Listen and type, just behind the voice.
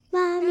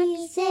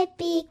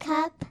sippy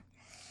cup.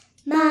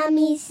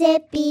 Mommy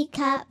sippy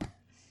cup.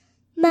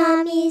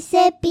 Mommy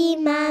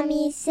sippy,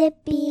 mommy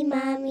sippy,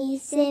 mommy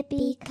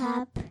sippy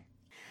cup.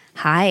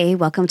 Hi,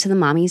 welcome to the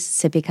Mommy's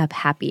Sippy Cup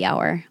Happy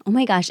Hour. Oh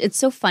my gosh, it's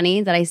so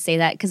funny that I say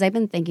that because I've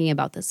been thinking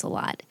about this a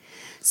lot.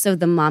 So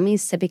the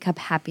Mommy's Sippy Cup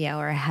Happy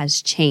Hour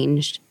has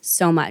changed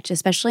so much,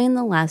 especially in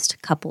the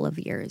last couple of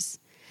years.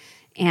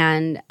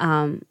 And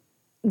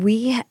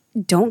we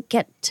don't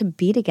get to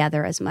be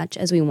together as much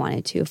as we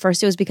wanted to.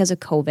 First, it was because of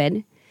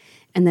COVID,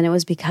 and then it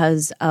was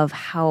because of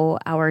how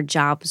our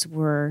jobs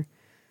were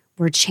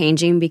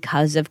changing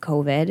because of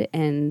COVID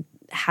and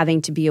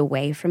having to be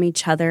away from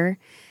each other.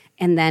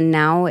 And then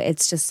now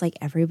it's just like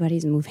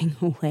everybody's moving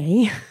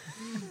away.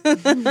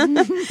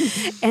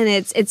 And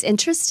it's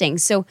interesting.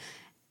 So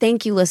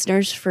thank you,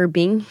 listeners, for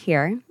being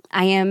here.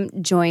 I am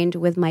joined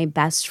with my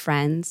best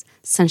friends,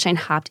 Sunshine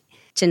Hopped,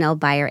 Janell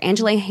Byer.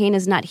 Angela Hain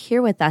is not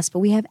here with us, but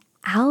we have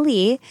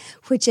Allie,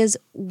 which is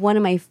one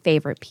of my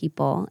favorite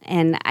people.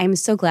 And I'm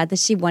so glad that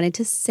she wanted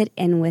to sit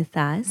in with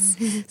us.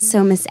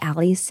 So Miss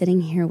Allie is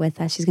sitting here with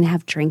us. She's going to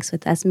have drinks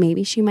with us.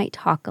 Maybe she might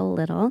talk a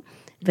little,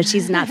 but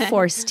she's not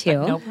forced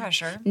to. No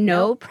pressure.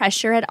 No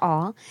pressure at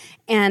all.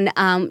 And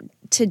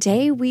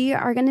today we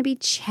are going to be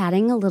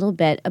chatting a little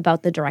bit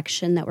about the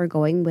direction that we're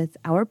going with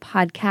our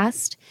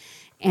podcast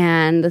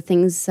and the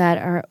things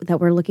that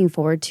we're looking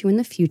forward to in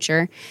the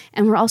future.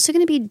 And we're also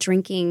going to be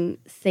drinking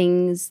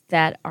things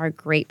that are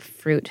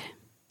grapefruit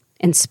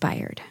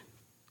inspired.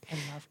 I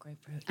love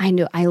grapefruit. I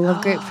know. I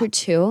love grapefruit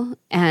too.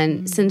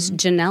 And since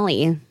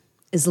Janelle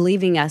is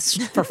leaving us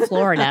for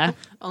Florida.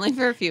 Only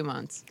for a few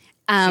months.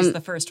 She's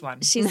the first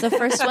one. She's the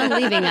first one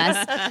leaving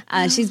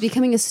us. She's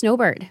becoming a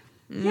snowbird.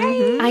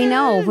 Yay! I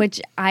know, which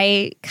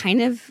I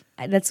kind of,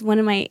 that's one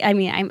of my, I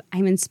mean,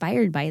 I'm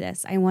inspired by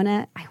this. I want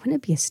to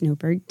be a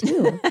snowbird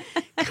too,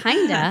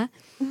 kind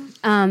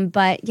of.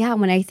 But yeah,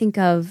 when I think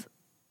of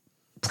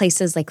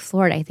places like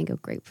Florida, I think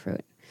of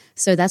grapefruit.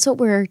 So that's what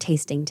we're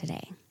tasting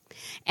today.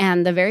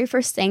 And the very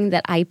first thing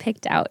that I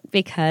picked out,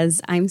 because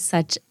I'm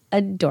such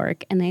a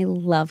dork and I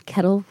love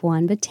Kettle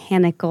One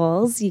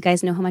Botanicals. You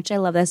guys know how much I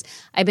love this.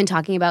 I've been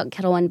talking about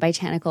Kettle One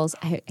Botanicals.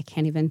 I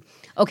can't even.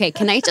 Okay,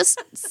 can I just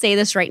say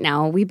this right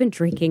now? We've been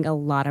drinking a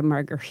lot of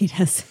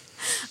margaritas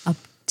up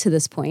to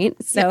this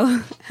point.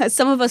 So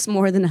some of us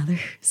more than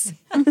others.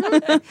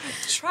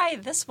 Try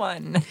this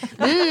one.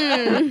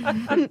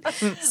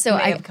 So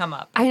May have come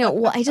up. I know.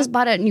 Well, I just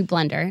bought a new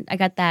blender. I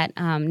got that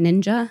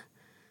Ninja.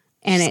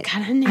 And I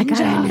got a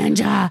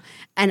Ninja.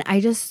 And I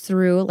just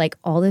threw like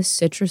all this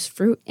citrus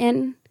fruit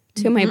in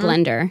to my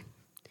blender.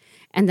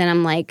 And then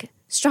I'm like,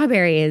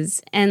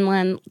 strawberries and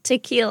then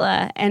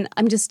tequila. And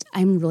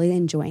I'm really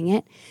enjoying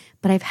it.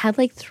 But I've had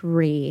like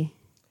 3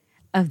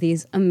 of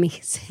these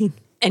amazing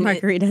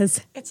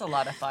margaritas. It's a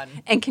lot of fun.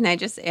 And can I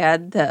just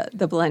add, the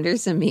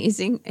blender's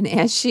amazing. And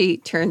as she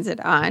turns it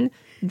on,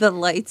 the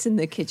lights in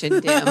the kitchen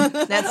dim.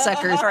 That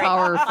sucker's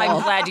powerful.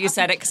 I'm glad you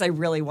said it because I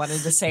really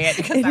wanted to say it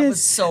because that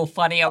was so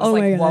funny. I was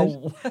like,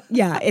 whoa.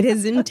 Yeah, it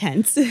is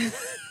intense.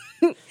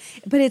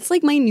 But it's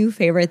like my new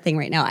favorite thing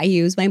right now. I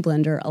use my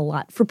blender a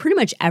lot for pretty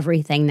much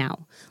everything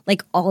now.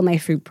 Like all my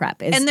fruit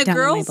prep is done in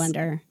my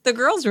blender. The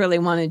girls really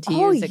wanted to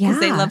use it because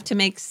they love to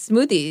make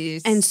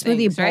smoothies. And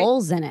smoothie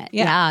bowls in it.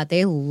 Yeah,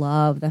 they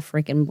love the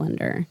freaking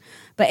blender.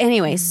 But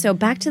anyway, so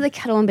back to the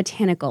Kettle One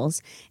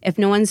Botanicals. If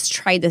no one's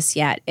tried this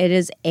yet, it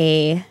is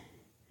a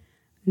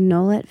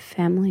Nolet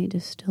family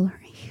distillery.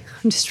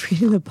 I'm just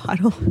reading the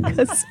bottle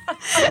because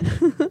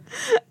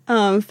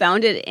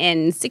founded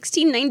in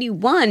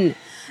 1691.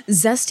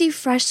 Zesty,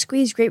 fresh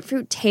squeezed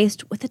grapefruit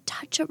taste with a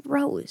touch of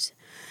rose.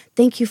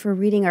 Thank you for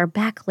reading our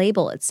back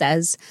label. It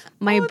says,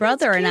 my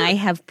brother and I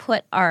have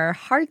put our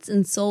hearts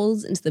and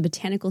souls into the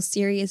botanical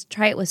series.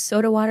 Try it with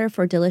soda water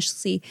for a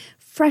deliciously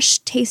fresh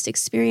taste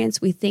experience.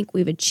 We think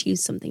we've achieved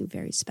something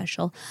very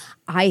special.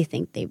 I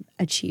think they've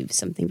achieved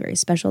something very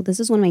special. This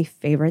is one of my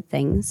favorite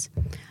things.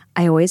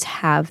 I always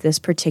have this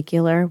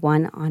particular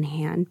one on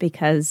hand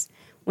because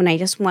when I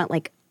just want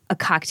like a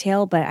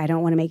cocktail, but I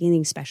don't want to make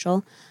anything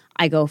special,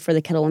 I go for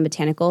the Kettle One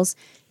Botanicals.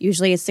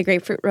 Usually it's the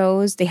grapefruit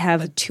rose. They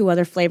have 2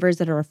 other flavors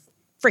that are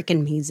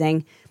freaking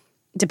amazing.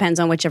 Depends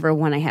on whichever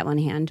one I have on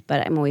hand,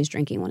 but I'm always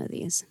drinking one of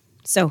these.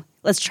 So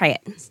let's try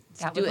it.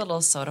 That with a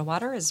little soda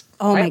water is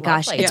oh my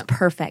gosh, lovely. it's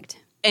perfect.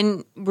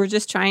 And we're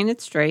just trying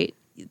it straight.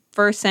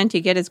 First scent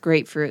you get is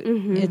grapefruit.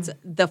 It's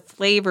the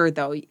flavor,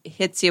 though,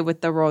 hits you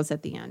with the rose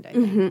at the end, I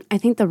think. I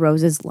think the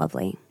rose is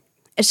lovely.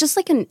 It's just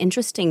like an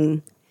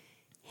interesting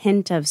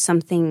hint of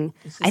something.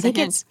 I think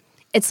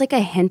it's like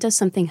a hint of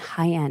something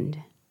high end.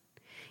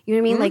 You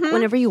know what I mean? Like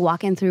whenever you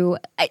walk in through,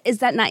 is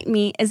that not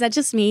me? Is that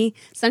just me?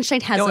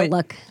 Sunshine has a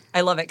look.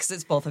 I love it because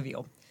it's both of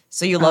you.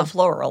 So you love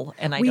floral,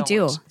 and I don't. We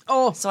do.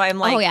 Oh, so I'm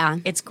like, yeah.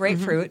 It's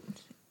grapefruit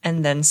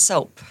and then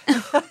soap.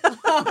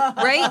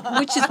 Right?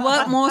 Which is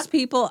what most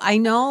people I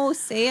know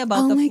say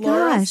about the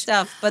floral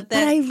stuff. But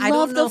I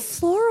love don't know. the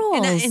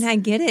florals. And I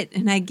get it.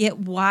 And I get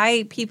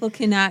why people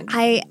cannot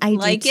I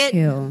like do it.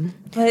 Too.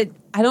 But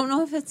I don't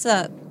know if it's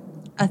a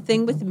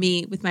thing with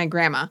me, with my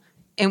grandma.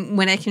 And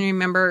when I can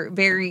remember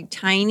very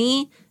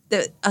tiny,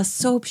 a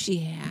soap she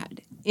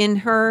had in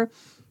her,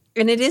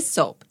 and it is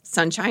soap,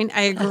 Sunshine.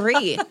 I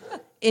agree.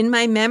 In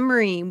my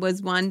memory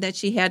was one that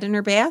she had in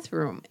her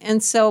bathroom,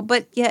 and so,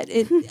 but yet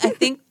I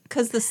think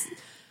because this.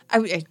 I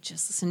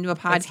just listened to a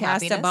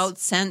podcast about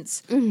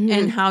scents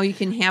and how you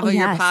can have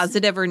your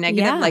positive or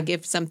negative. Yeah. Like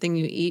if something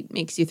you eat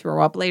makes you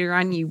throw up later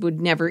on, you would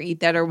never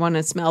eat that or want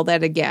to smell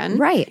that again.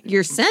 Right.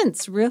 Your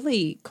scents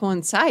really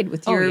coincide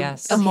with your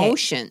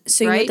emotions.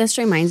 So you know right? what this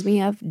reminds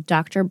me of?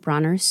 Dr.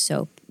 Bronner's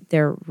soap,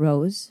 their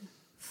rose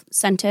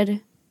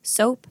scented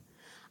soap.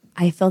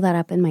 I fill that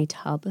up in my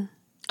tub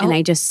and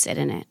I just sit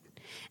in it.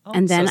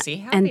 And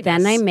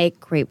then I make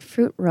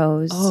grapefruit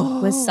rose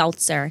with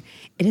seltzer.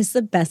 It is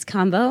the best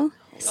combo.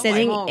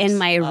 Sitting in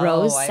my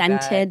rose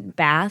scented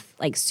bath,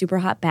 like super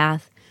hot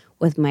bath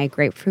with my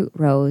grapefruit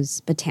rose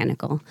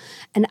botanical.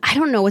 And I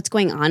don't know what's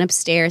going on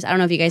upstairs. I don't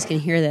know if you guys can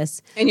hear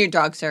this. And your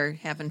dogs are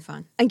having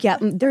fun. Yeah,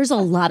 there's a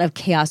lot of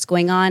chaos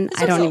going on.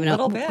 I don't even know.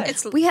 A little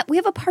bit. We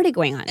have a party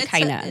going on,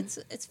 kind of.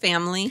 It's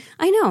family.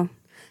 I know.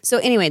 So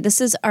anyway, this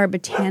is our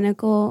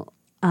botanical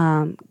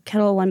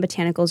Kettle One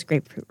Botanicals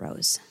grapefruit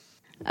rose.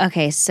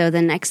 Okay, so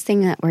the next thing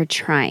that we're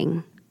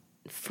trying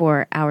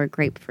for our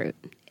grapefruit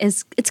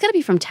is it's got to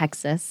be from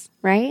Texas,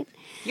 right?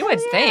 You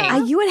would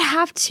think. You would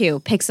have to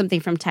pick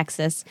something from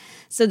Texas.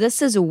 So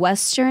this is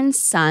Western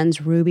Sun's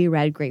Ruby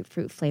Red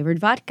Grapefruit flavored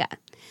vodka.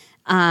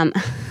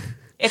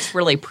 It's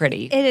really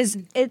pretty. It is.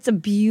 It's a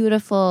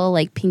beautiful,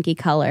 like, pinky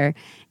color.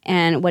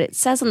 And what it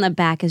says on the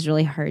back is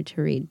really hard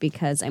to read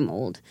because I'm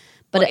old.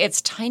 But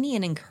it's tiny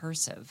and in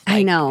cursive.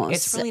 I know.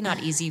 It's really not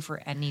easy for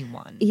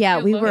anyone. Yeah,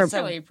 It's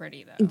really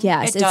pretty, though.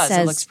 Yes, It does. says,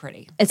 It looks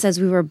pretty. It says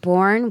we were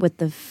born with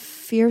the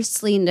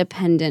fiercely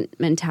independent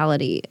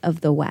mentality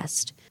of the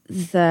West.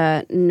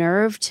 The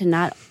nerve to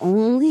not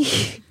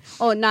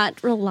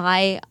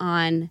rely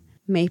on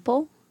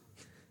maple.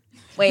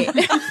 Wait,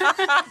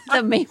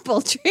 the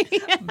maple tree.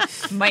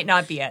 Might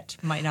not be it.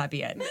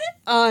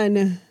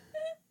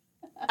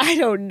 I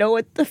don't know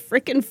what the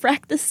frickin'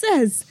 frack this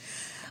says.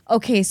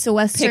 Okay, so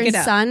Western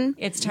Sun.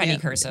 It's tiny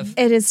cursive.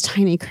 It is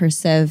tiny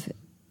cursive.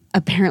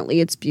 Apparently,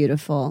 it's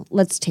beautiful.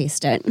 Let's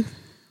taste it.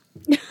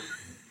 Good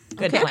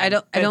Okay, plan.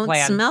 I don't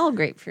plan. smell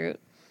grapefruit.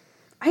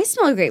 I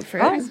smell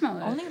grapefruit. I smell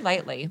it. Only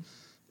lightly.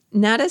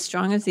 Not as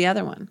strong as the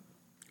other one.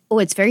 Oh,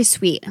 it's very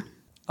sweet.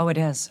 Oh, it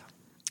is.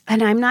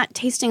 And I'm not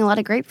tasting a lot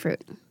of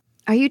grapefruit.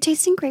 Are you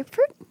tasting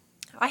grapefruit?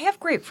 I have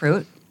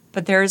grapefruit,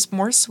 but there's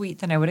more sweet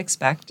than I would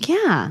expect.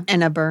 Yeah.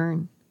 And a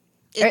burn.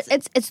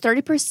 It's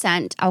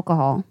 30%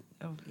 alcohol.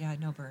 Oh, yeah,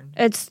 no burn.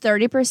 It's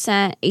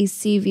 30%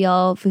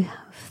 ACVL.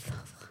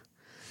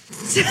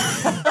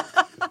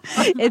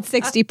 It's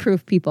 60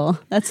 proof, people.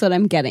 That's what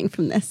I'm getting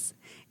from this.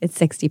 It's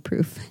 60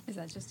 proof. Is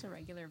that just a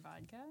regular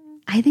vodka?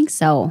 I think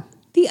so.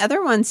 The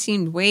other one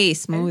seemed way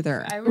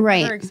smoother. I would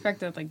Right. never expect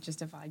that, like,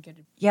 just a vodka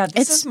to Yeah,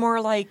 this is more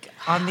like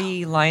on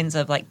the lines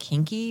of like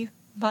kinky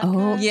vodka.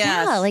 Oh, Yes.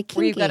 yeah, like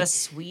Where you've got kinky. a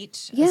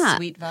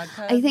sweet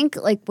vodka. I think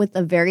like with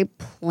a very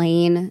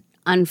plain,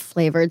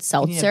 unflavored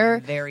seltzer,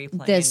 very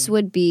plain. this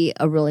would be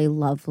a really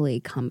lovely yeah,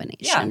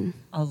 combination.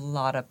 a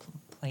lot of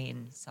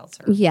plain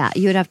seltzer. Yeah,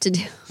 you would have to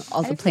do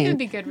all I the think it would plain.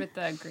 be good with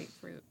the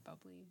grapefruit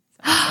bubbly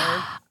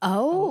seltzer.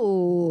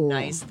 Oh,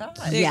 Nice thought.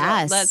 There you go.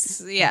 Yes.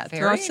 Let's Very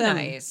throw some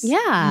nice.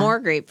 Yeah. more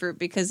grapefruit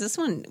because this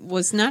one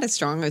was not as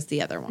strong as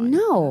the other one.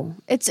 No,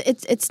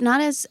 it's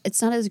not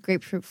as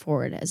grapefruit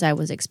forward as I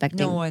was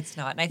expecting. No, it's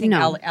not. And I think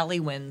No. Ellie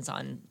wins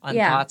on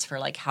Yeah. thoughts for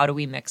like how do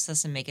we mix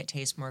this and make it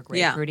taste more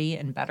grapefruity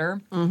and better.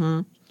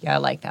 Mm-hmm. Yeah, I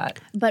like that.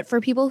 But for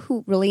people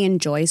who really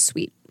enjoy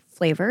sweet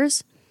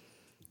flavors,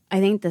 I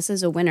think this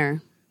is a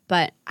winner.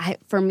 But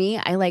for me,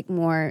 I like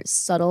more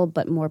subtle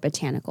but more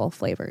botanical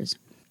flavors.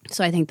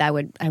 So I think that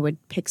I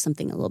would pick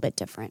something a little bit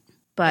different.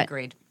 But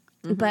Agreed.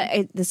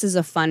 this is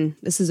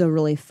a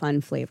really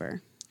fun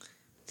flavor.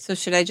 So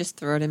should I just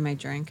throw it in my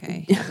drink?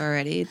 I have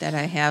already that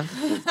I have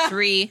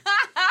 3.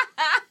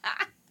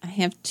 I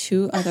have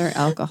 2 other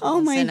alcohols.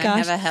 Oh my and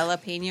gosh. I have a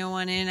jalapeno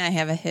one in. I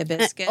have a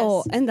hibiscus.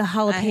 Oh, and the I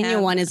jalapeno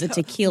have- one is a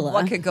tequila.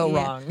 What could go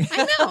wrong?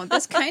 I know.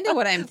 That's kind of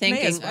what I'm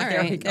thinking. as well. All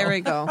There we right, go. there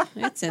we go.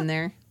 It's in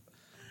there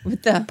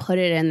with the Put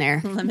it in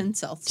there. lemon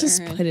seltzer.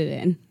 Just put it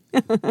in.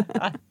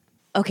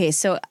 Okay,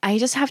 so I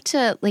just have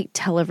to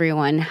tell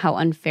everyone how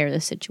unfair the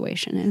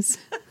situation is.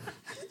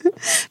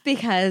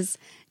 Because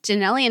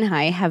Janelle and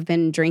I have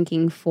been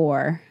drinking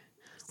for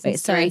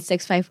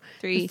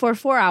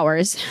 4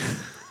 hours.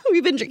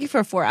 We've been drinking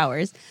for 4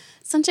 hours.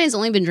 Sunshine's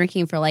only been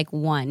drinking for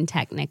 1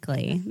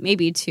 technically,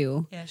 maybe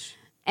 2. Ish.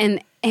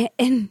 And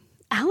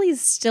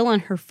Allie's still on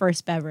her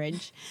first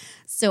beverage.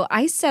 So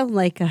I sound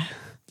like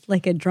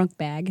a drunk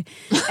bag.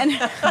 And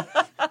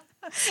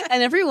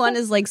and everyone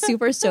is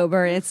super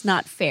sober and it's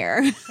not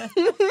fair.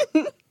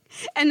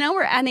 And now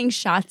we're adding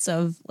shots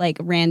of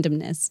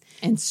randomness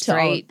and to all-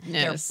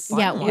 straightness.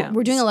 Yeah,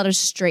 we're doing a lot of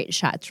straight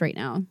shots right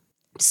now.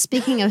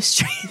 Speaking of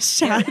straight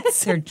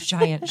shots, They're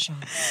giant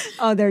shots.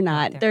 oh, they're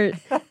not. They're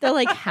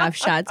like half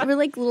shots. We're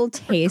like little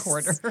tastes.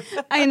 Quarter.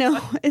 I know.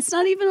 It's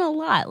not even a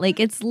lot.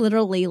 It's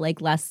literally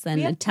less than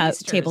We a have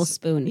tasters.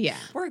 tablespoon. Yeah.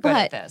 We're good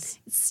But at this.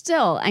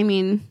 still, I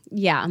mean,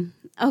 yeah.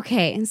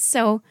 Okay,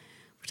 so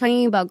we're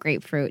talking about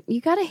grapefruit.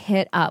 You got to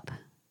hit up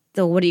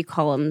the, what do you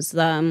call them?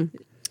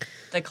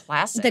 The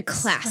classics. The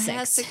classics.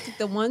 Classic,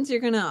 the ones you're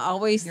gonna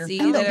always see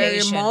foundation. that are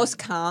your most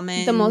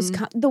common.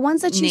 The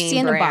ones that you see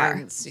in a bar.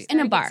 brands. In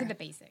a Gotta get bar. to the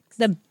basics.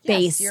 The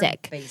Yes, your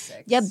basic.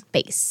 basics. Yeah,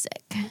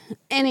 basic.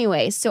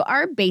 Anyway, so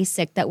our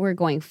basic that we're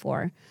going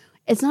for,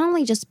 it's not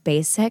only just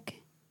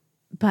basic,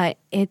 but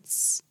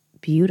it's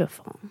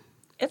beautiful.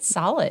 It's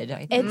solid.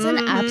 I think. It's an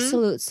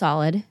absolute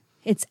solid.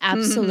 It's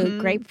absolute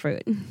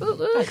grapefruit. Whoop,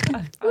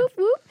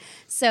 whoop.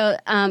 So,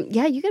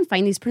 yeah, you can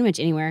find these pretty much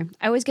anywhere.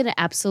 I always get an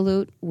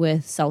absolute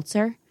with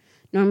seltzer.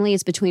 Normally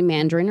it's between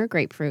mandarin or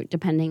grapefruit,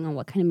 depending on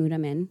what kind of mood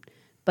I'm in.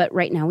 But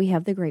right now we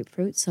have the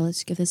grapefruit, so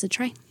let's give this a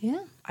try.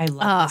 Yeah. I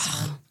love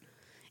this one.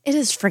 It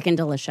is freaking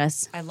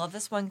delicious. I love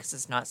this one because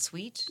it's not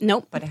sweet.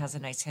 Nope. But it has a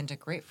nice hint of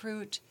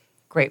grapefruit,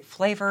 grape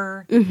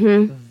flavor,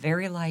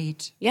 very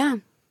light. Yeah.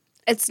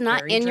 It's not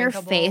Very in your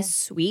drinkable. face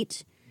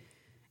sweet.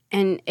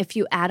 And if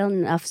you add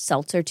enough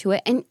seltzer to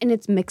it, and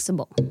it's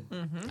mixable.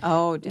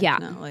 Oh, Yeah.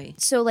 definitely.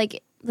 So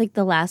like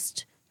the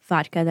last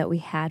vodka that we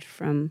had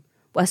from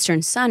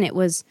Western Sun, it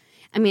was,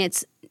 I mean,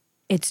 it's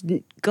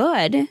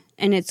good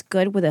and it's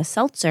good with a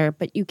seltzer,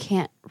 but you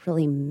can't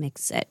really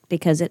mix it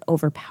because it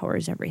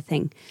overpowers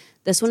everything.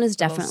 This one is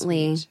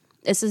definitely, sweet.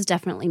 this is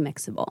definitely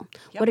mixable.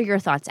 Yep. What are your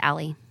thoughts,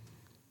 Allie?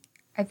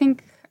 I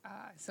think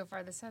so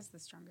far this has the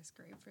strongest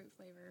grapefruit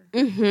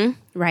flavor.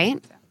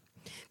 Right?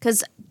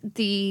 Because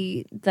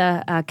the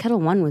Kettle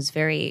One was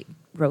very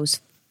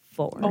rose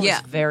forward. Oh, Yeah.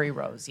 it's very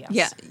rose, yes.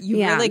 Yeah, you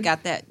Yeah. really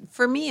got that.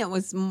 For me, it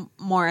was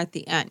more at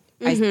the end.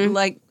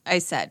 Like I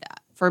said,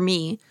 for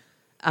me,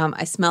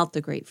 I smelled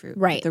the grapefruit.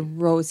 Right. The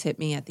rose hit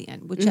me at the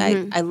end, which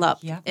I love.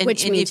 Yeah.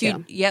 Which me if you,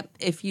 too. Yep.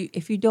 If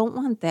you don't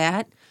want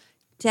that,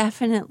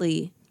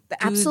 definitely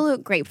The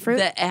absolute grapefruit.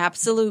 the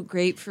absolute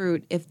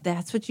grapefruit if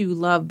that's what you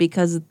love,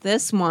 because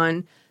this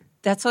one,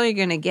 that's all you're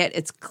gonna get.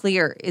 It's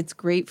clear. It's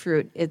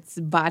grapefruit. It's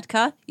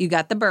vodka. You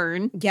got the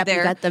burn. Yep, you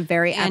there, got the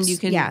very and you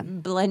can yeah.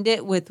 blend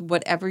it with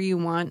whatever you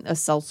want, a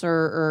seltzer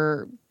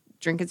or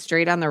drink it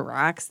straight on the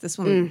rocks. This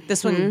one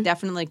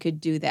definitely could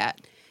do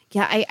that.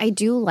 Yeah, I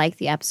do like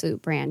the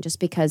Absolute brand just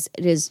because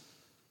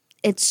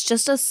it's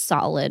just a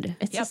solid.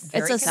 It's Yep, a,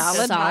 very it's a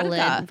solid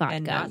vodka. vodka.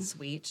 And not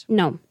sweet.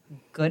 No,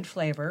 Good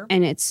flavor.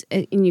 and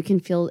and you can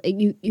feel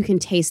you can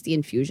taste the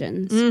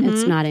infusions.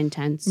 It's not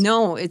intense.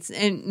 No, it's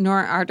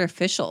nor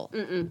artificial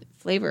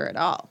flavor at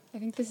all. I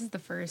think this is the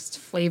first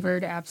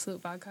flavored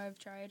absolute vodka I've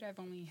tried. I've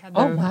only had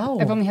Oh, wow.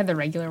 I've only had the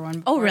regular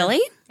one. Oh, before.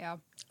 really? Yeah.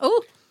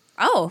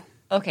 Oh,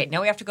 Okay,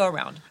 now we have to go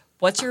around.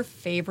 What's your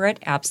favorite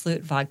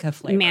absolute vodka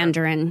flavor?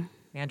 Mandarin.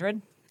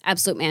 Mandarin?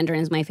 Absolute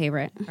Mandarin is my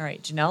favorite, All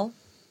right, Janelle?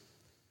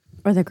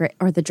 or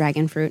the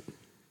dragon fruit.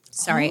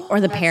 Sorry, or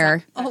the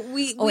pear. Oh,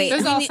 wait.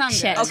 Those all sound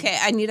Shit. good. Okay,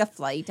 I need a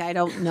flight. I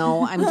don't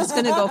know. I'm just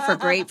going to go for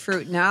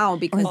grapefruit now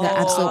because Or the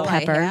that's absolute all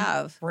pepper. I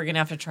have. We're going to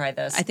have to try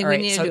this. I think All we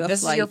right, need to so do a this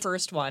is your flight.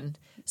 first one.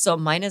 So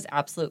mine is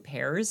absolute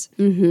pears.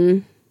 Mm-hmm.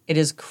 It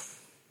is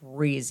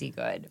crazy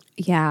good.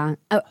 Yeah,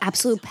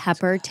 absolute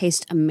pepper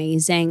tastes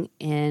amazing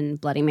in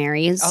Bloody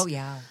Marys. Oh,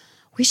 yeah.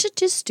 We should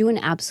just do an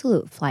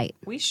absolute flight.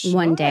 We should.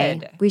 One day.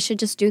 We should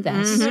just do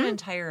this. This is an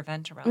entire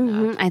event around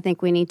that. I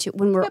think we need to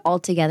when we're all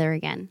together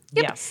again.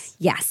 Yes.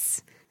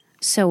 Yes.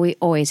 So we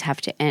always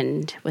have to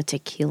end with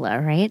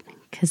tequila, right?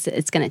 Because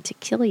it's going to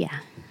tequila ya.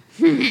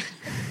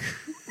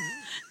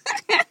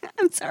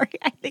 I'm sorry.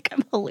 I think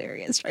I'm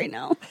hilarious right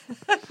now.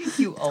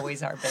 You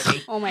always are,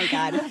 baby. Oh my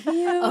God.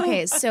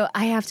 Okay, so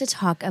I have to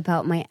talk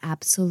about my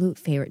absolute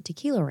favorite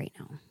tequila right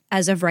now.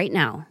 As of right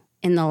now,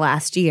 in the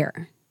last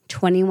year,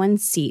 21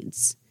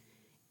 Seeds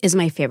is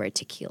my favorite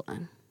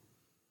tequila.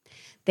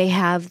 They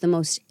have the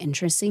most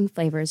interesting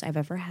flavors I've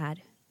ever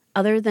had,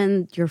 other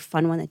than your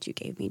fun one that you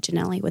gave me,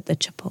 Janelle, with the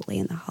chipotle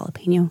and the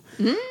jalapeno.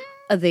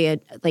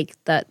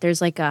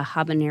 There's like a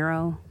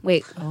habanero.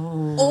 Wait,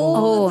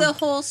 Oh, the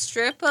whole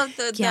strip of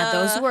the Yeah,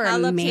 those were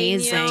jalapeno,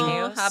 amazing.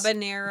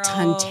 habanero.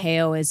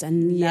 Tanteo is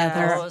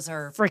another Those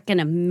are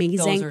freaking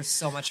amazing. Those are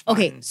so much fun.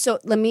 Okay, so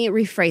let me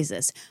rephrase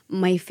this.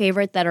 My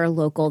favorite that are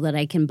local that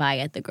I can buy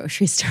at the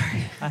grocery store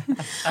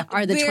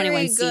are the Very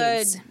 21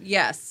 good.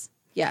 Seeds.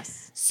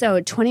 Yes. So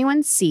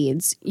 21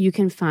 Seeds you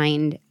can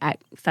find at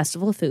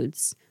Festival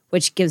Foods,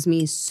 which gives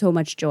me so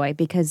much joy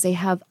because they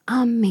have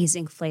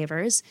amazing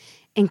flavors,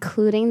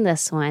 including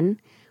this one,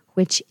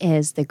 which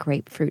is the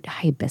grapefruit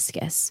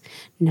hibiscus.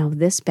 Now,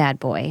 this bad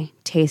boy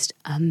tastes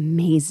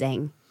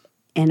amazing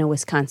in a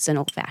Wisconsin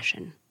old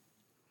fashioned.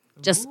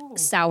 Just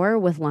sour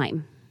with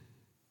lime.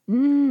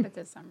 That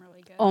does sound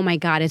really good. Oh my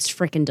God, it's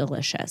freaking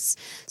delicious.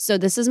 So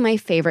this is my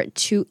favorite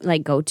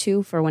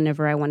go-to for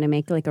whenever I want to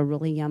make like a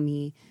really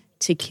yummy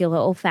tequila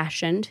old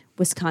fashioned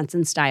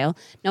Wisconsin style.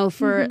 Now,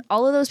 for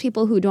all of those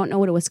people who don't know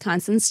what a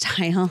Wisconsin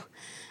style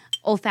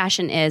old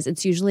fashioned is,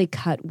 it's usually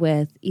cut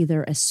with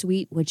either a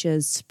sweet, which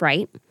is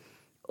Sprite,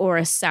 or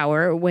a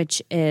sour,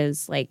 which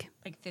is like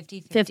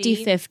 50-50.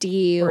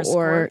 50-50 Or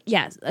squirt.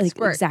 yes,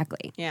 Squirt.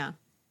 exactly. Yeah.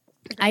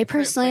 I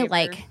personally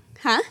flavor.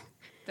 like,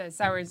 The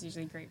sour is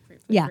usually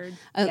grapefruit Yeah. flavored.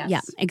 Yeah,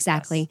 Yes.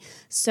 exactly.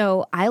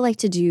 So I like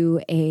to do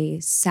a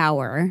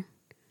sour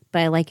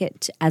but I like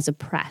it as a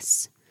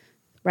press,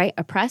 right?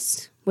 A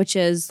press, which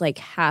is like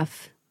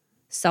half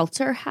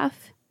seltzer,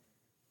 half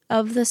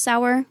of the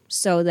sour,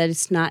 so that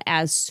it's not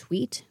as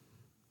sweet.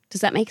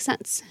 Does that make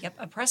sense? Yep,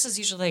 a press is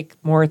usually like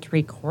more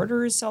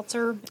 3/4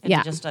 seltzer. And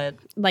Yeah. just a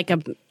Like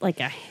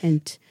a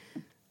hint.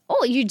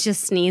 Oh, you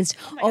just sneezed.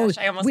 Oh my gosh,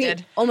 I almost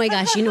did. Oh my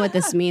gosh, you know what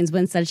this means?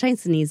 When Sunshine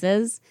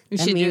sneezes, We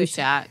that should do a means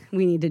shot.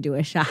 we need to do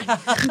a shot. I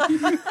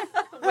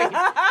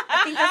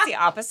think that's the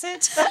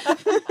opposite.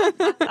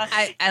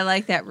 I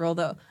like that rule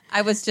though.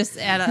 I was just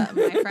at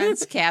my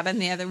friend's cabin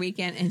the other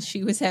weekend, and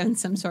she was having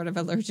some sort of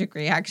allergic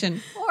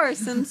reaction or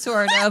some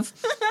sort of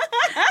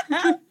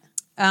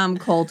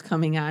cold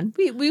coming on.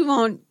 We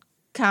won't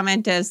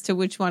comment as to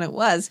which one it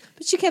was,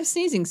 but she kept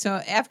sneezing.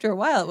 So after a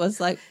while, it was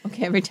like,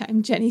 okay, every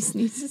time Jenny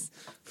sneezes,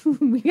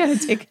 we got to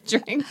take a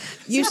drink.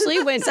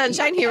 Usually when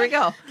Sunshine, here we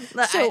go.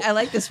 I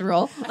like this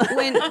rule.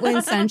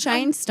 when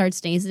Sunshine starts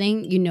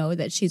sneezing, you know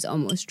that she's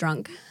almost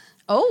drunk.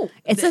 Oh,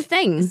 It's a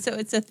thing. So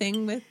it's a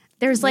thing with.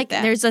 There's with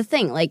that. there's a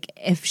thing. Like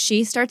if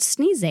she starts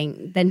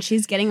sneezing, then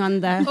she's getting on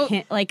the on the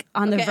Okay,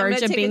 I'm verge gonna of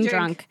take a being drink,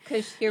 drunk.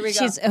 'cause here we go.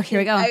 She's here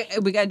we go.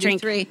 We got to do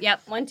Drink. 3.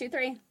 Yep. 1, 2,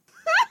 3.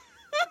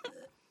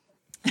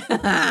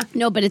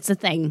 No, but it's a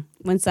thing.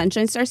 When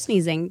Sunshine starts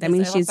sneezing, that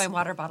means I she's left my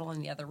water bottle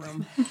in the other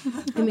room.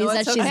 it means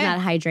that it's she's okay. not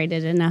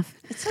hydrated enough.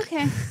 It's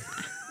okay.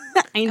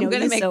 I know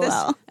you so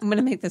well. I'm going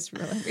to make this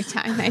rule every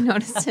time I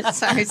notice it.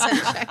 Sorry,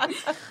 Sunshine.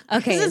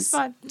 Okay, This is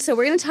fun. so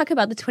we're going to talk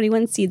about the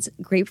 21 Seeds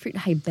Grapefruit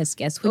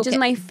Hibiscus, which is Okay.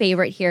 my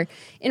favorite here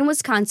in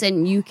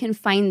Wisconsin. You can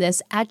find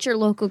this at your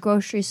local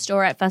grocery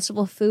store at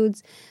Festival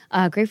Foods.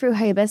 Grapefruit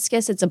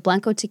Hibiscus, it's a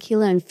Blanco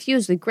tequila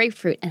infused with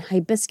grapefruit and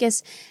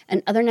hibiscus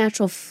and other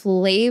natural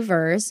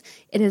flavors.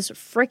 It is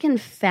freaking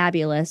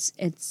fabulous.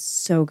 It's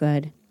so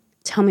good.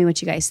 Tell me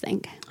what you guys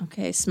think.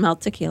 Okay, smell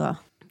tequila.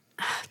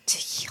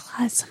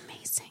 Tequila is amazing.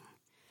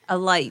 A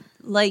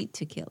light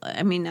tequila.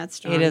 I mean, not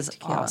strong. It is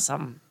tequila.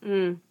 awesome.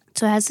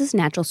 So it has this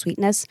natural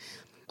sweetness.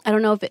 I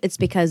don't know if it's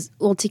because,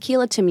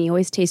 tequila to me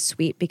always tastes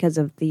sweet because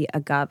of the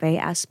agave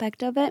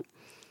aspect of it.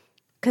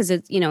 Because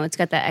it's, it's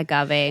got that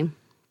agave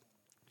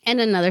and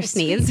another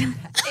sneeze.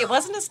 It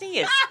wasn't a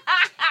sneeze.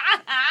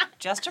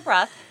 Just a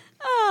breath.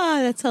 Oh,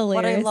 that's hilarious.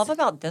 What I love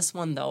about this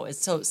one, though, is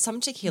so some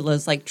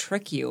tequilas like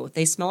trick you.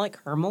 They smell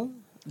like caramel.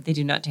 They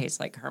do not taste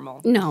like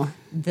caramel. No.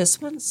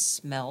 This one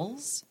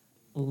smells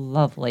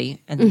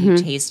lovely, and then you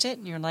taste it,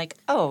 and you're like,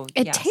 oh,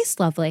 It yes, tastes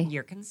lovely.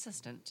 You're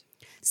consistent.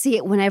 See,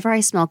 whenever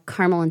I smell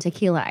caramel and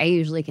tequila, I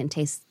usually can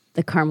taste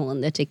the caramel in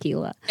the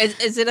tequila.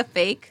 Is it a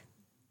fake,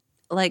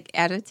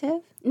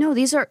 additive? No,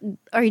 these are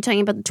you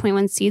talking about the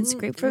 21 Seeds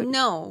grapefruit?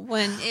 No,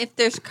 if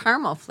there's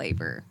caramel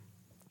flavor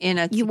in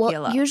a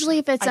tequila. Usually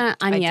if it's an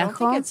I don't think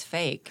añejo. it's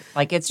fake.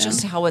 Like, it's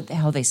just how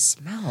they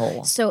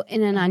smell. So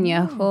in an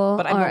añejo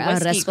But I'm or a a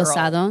whiskey girl.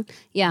 reposado.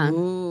 Yeah.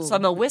 So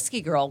I'm a whiskey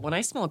girl. When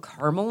I smell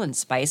caramel and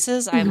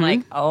spices, I'm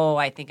like, oh,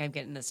 I think I'm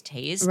getting this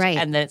taste. Right.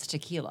 And then it's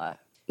tequila.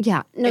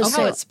 Yeah. No, It's how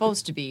so it's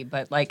supposed to be,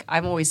 but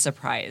I'm always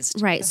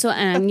surprised. right. So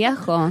an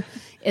añejo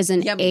is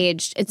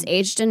it's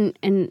aged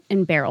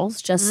in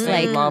barrels, just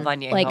I love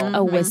añejo. like a I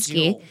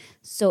whiskey. do.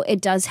 So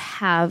it does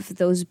have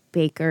those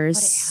baker's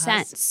But it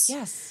has- scents.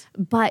 Yes.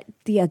 But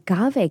the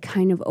agave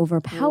kind of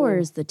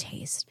overpowers the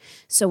taste.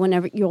 So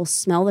whenever you'll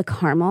smell the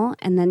caramel,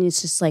 and then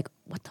it's just like,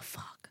 what the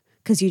fuck?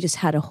 Because you just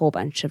had a whole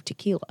bunch of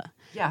tequila.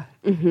 Yeah.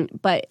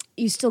 But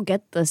you still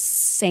get the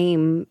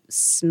same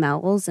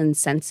smells and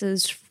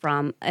senses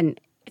from an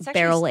It's actually-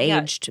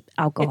 barrel-aged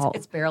alcohol.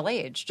 It's barrel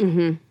aged.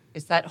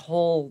 It's that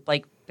whole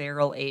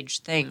barrel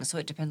aged thing. So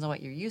it depends on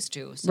what you're used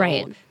to. So,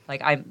 Right.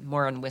 I'm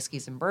more on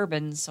whiskeys and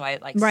bourbons, so I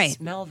Right.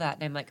 smell that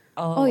and I'm like,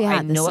 Oh, yeah,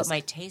 I know this what is- my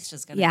taste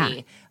is going to Yeah.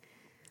 be.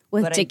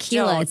 With But I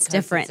tequila, don't it's 'cause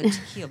different. It's a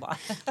tequila.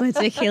 With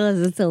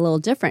tequilas, it's a little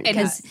different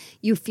because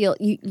you feel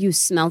you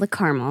smell the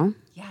caramel,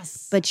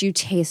 Yes. but you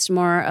taste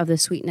more of the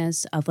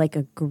sweetness of like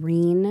a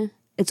green.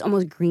 It's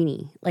almost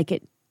greeny. Like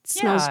it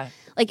smells Yeah.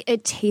 like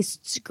it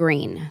tastes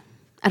green.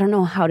 I don't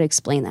know how to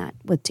explain that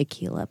with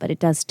tequila, but it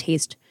does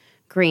taste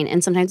green,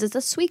 and sometimes it's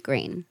a sweet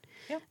green,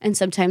 and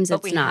sometimes But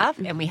it's we not.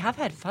 we have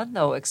had fun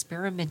though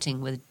experimenting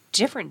with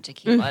different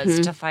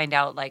tequilas to find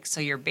out so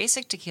your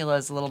basic tequila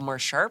is a little more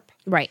sharp,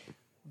 Right.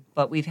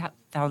 but we've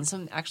found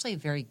some actually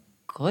very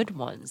good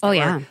ones. Oh, that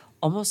yeah. were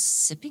almost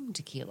sipping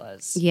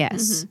tequilas.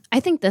 Yes, I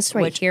think this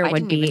right Which here I would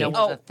didn't even be know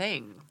was a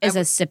thing. is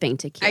a sipping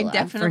tequila. I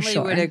definitely for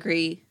sure. would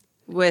agree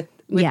with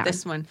Yeah.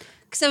 this one.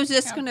 Because I was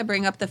just going to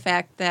bring up the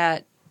fact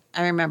that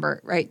I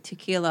remember,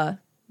 tequila,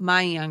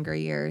 my younger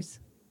years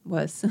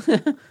was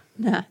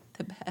not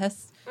the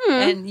best.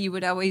 And you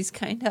would always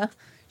kind of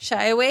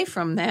shy away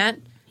from that.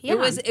 Yeah.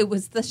 It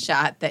was the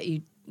shot that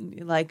you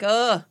like,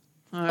 oh.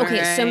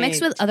 Okay, so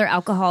mixed with other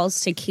alcohols,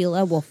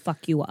 tequila will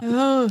fuck you up.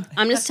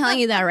 I'm just telling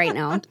you that right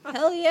now.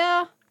 Hell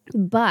yeah.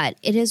 But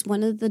it is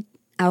one of the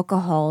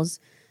alcohols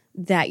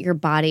that your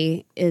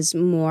body is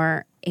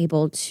more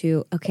able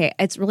to. Okay,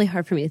 it's really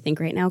hard for me to think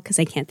right now because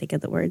I can't think of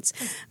the words.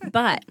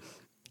 But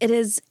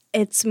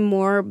it's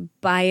more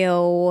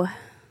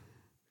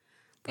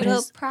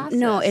It'll process.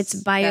 No, it's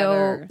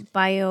better.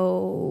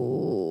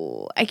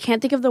 bio. I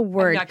can't think of the I'm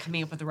word. not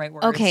coming up with the right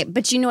words. Okay,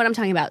 but you know what I'm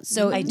talking about.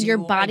 So your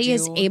body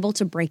is able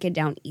to break it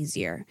down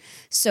easier.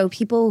 So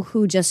people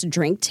who just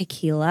drink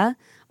tequila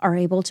are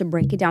able to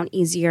break it down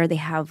easier. They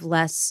have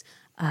less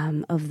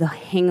of the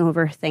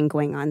hangover thing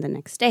going on the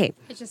next day.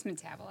 It just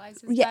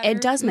metabolizes Yeah, better.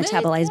 it does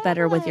metabolize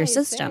better with your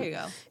system. There you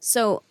go.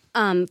 So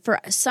for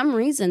some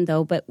reason,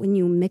 though, but when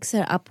you mix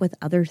it up with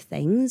other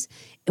things,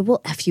 it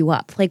will F you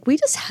up. Like we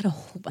just had a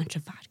whole bunch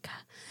of vodka.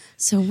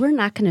 So we're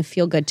not going to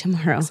feel good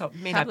tomorrow. So it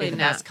may not be the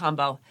best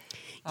combo.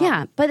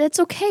 Yeah, but it's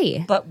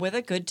okay. But with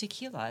a good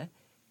tequila,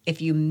 if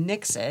you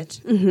mix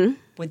it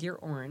with your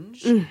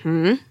orange,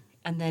 and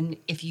then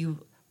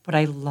what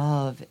I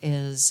love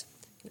is,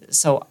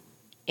 so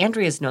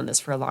Andrea's known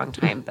this for a long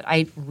time, but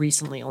I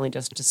recently only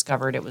just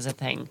discovered it was a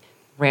thing.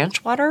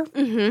 Ranch water.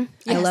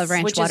 Mm-hmm. I love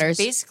ranch which waters.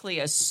 is basically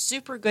a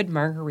super good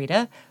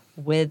margarita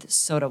with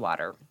soda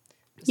water.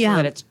 So Yeah.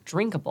 that it's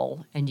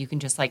drinkable and you can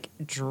just like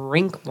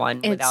drink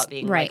one without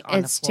being like on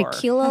It's the floor.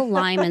 tequila,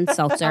 lime, and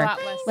seltzer. A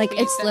lot less Like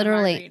sweet it's than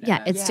literally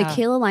margarita. it's Yeah.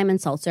 tequila, lime,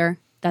 and seltzer.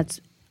 That's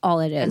all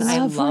it is. And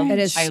I love it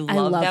is. I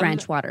love them.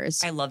 ranch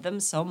waters. I love them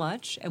so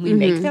much. And we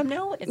make them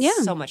now. It's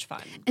Yeah. so much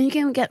fun. And you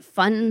can get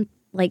fun,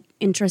 like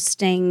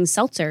interesting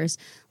seltzers.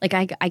 Like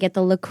I get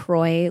the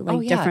LaCroix,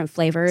 like yeah. different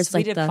flavors.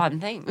 Sweet like and the fun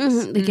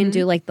things. You can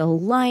do like the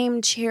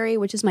lime cherry,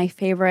 which is my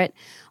favorite,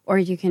 or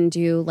you can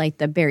do like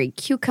the berry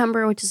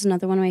cucumber, which is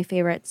another one of my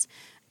favorites,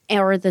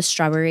 or the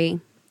strawberry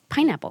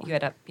pineapple. You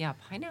had a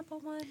pineapple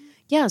one.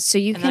 Yeah, so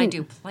you And can then I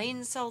do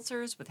plain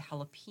seltzers with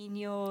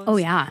jalapenos. Oh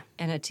yeah.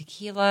 And a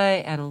tequila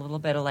and a little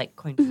bit of like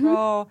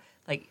Cointreau.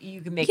 Like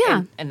you can make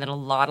Yeah. and then a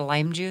lot of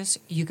lime juice.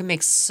 You can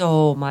make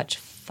so much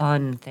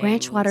fun things.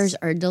 Ranch waters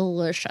are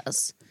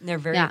delicious. They're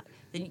very. Yeah.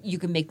 You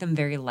can make them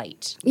very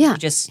light. Yeah. You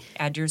just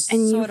add your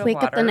And you soda wake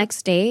up the water.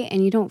 next day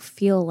and you don't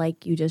feel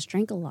like you just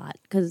drank a lot,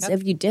 because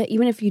if you did,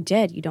 even if you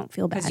did, you don't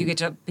feel bad. Because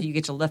you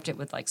get to lift it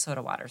with like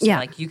soda water. So Yeah.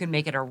 like you can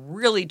make it a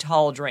really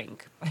tall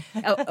drink.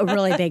 a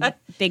really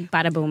big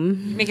bada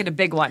boom. Make it a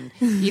big one,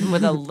 even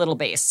with a little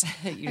base.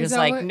 You're just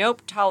like,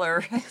 nope,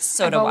 taller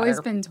soda I've water.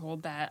 always been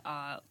told that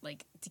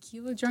like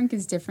tequila drunk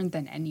is different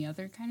than any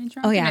other kind of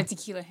drunk. Oh, yeah. And a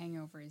tequila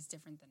hangover is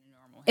different than a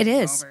normal It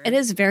hangover. is. It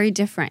is very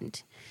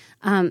different.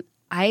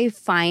 I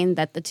find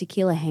that the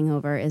tequila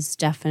hangover is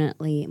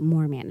definitely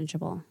more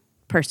manageable.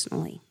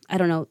 Personally, I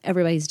don't know.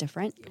 Everybody's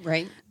different,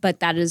 Right. but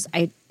that is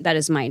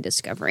my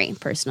discovery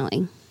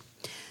personally.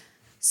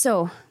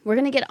 So we're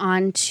going to get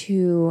on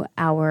to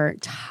our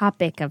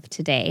topic of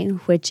today,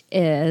 which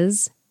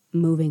is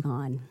moving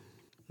on,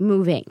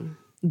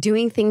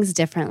 doing things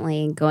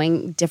differently,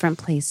 going different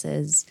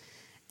places.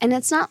 And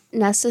it's not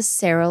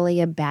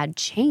necessarily a bad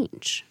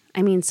change.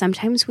 I mean,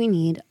 sometimes we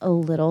need a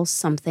little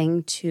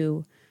something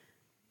to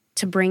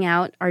bring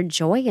out our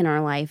joy in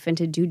our life and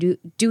to do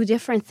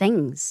different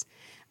things.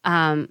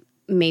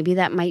 Maybe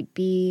that might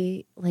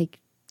be like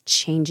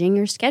changing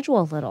your schedule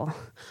a little.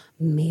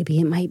 Maybe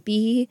it might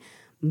be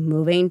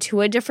moving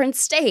to a different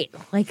state,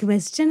 like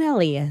Miss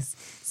Janell is.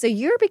 So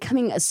you're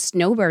becoming a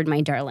snowbird, my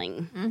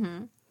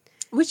darling.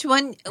 Which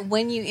one,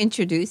 when you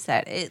introduce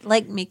that, it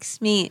like makes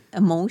me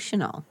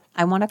emotional.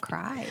 I want to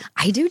cry.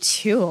 I do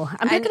too.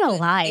 I'm not going to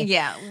lie.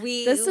 Yeah.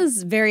 This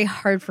is very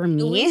hard for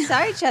me. We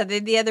saw each other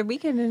the other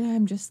weekend, and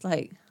I'm just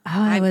like,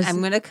 I'm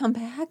going to come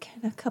back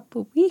in a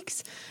couple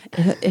weeks.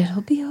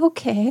 It'll be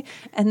okay.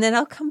 And then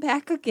I'll come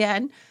back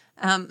again.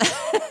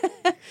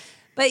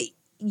 But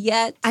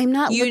yet, I'm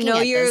not you looking know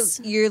at you're this.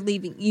 you're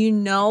leaving. You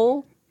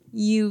know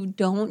you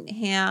don't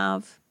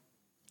have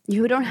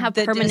You don't have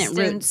the permanent distance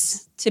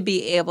roots. to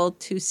be able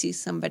to see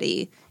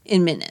somebody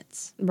in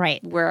minutes.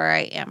 Right. Where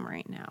I am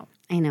right now.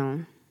 I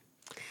know.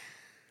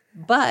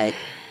 But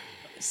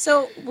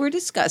so we're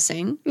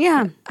discussing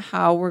Yeah.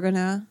 how we're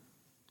gonna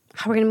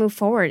How we're going to move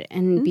forward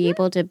and be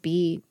able to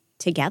be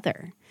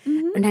together.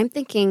 And I'm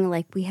thinking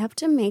like we have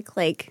to make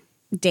like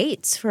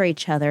dates for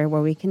each other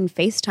where we can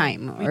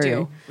FaceTime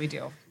or We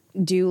do.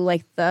 do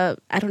like the,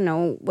 I don't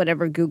know,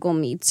 whatever Google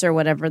Meets or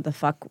whatever the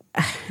fuck.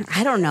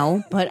 I don't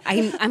know, but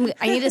I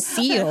need to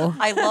see you.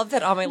 I love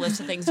that on my list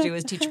of things to do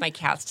is teach my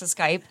cats to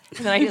Skype.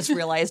 And then I just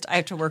realized I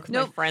have to work with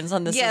my friends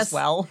on this as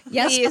well.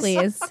 Yes,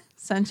 please.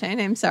 Sunshine,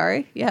 I'm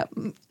sorry. Yep.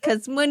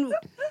 Because when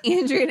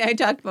Andrea and I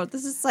talked about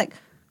this, it's like,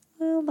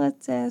 well,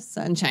 let's ask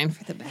Sunshine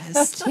for the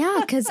best Yeah,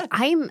 because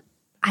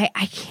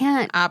I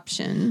can't.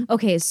 option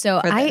Okay,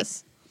 so for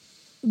this.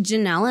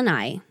 Janelle and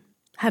I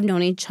have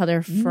known each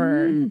other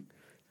for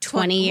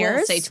 20 years.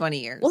 We'll say 20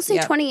 years. We'll say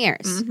Yep. 20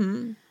 years.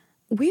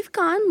 We've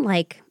gone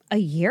like a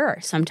year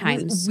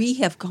sometimes. We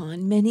have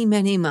gone many,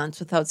 many months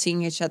without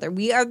seeing each other.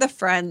 We are the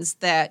friends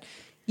that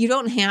you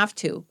don't have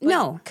to.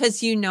 No.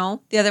 Because you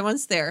know the other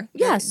one's there.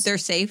 Yes. They're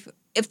safe.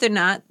 If they're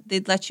not,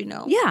 they'd let you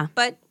know. Yeah.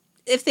 But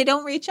if they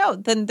don't reach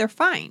out, then they're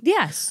fine.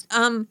 Yes.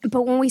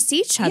 But when we see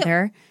each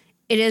other,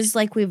 it is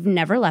like we've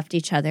never left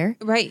each other.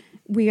 Right.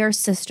 We are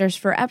sisters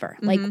forever.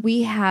 Like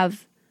we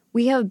have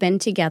been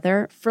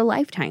together for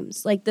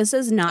lifetimes. Like this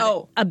is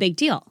not a big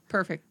deal.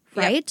 Perfect.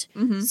 Yep. Right?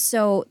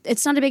 So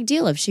it's not a big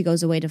deal if she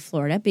goes away to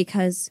Florida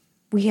because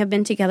we have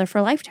been together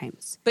for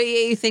lifetimes. But yeah,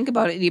 you think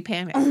about it and you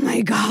panic. Oh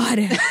my God.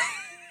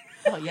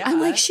 Well, yeah. I'm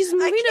like, she's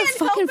moving to can't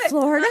fucking help it.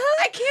 Florida?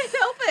 I can't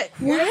help it.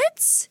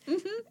 What?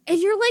 And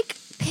you're like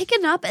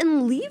picking up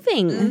and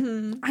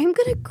leaving. I'm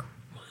going to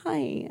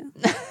cry.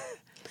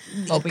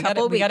 Well, we got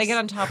to weeks. get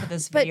on top of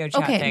this video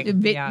chat okay,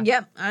 thing. Yeah.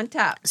 Yep, on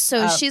top.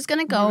 So she's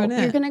gonna go.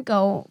 You're gonna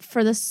go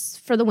for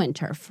the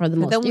winter for the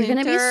most. You're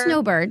gonna be a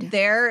snowbird.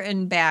 there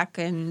and back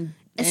and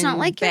It's not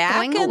like you're back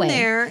going and away.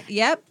 There.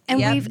 Yep, And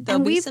yep. we've There'll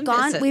and be we've some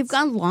gone visits. we've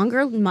gone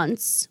longer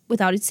months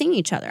without seeing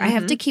each other. I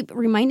have to keep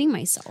reminding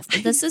myself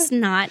that this is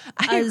not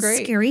I a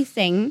agree. scary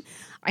thing.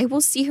 I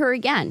will see her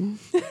again,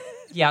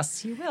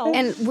 Yes, you will.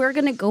 and we're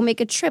gonna go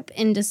make a trip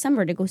in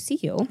December to go see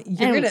you.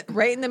 You're And- gonna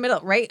right in the middle.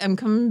 Right, I'm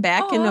coming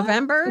back in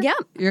November. Yep.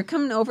 You're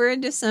coming over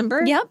in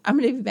December. Yep. I'm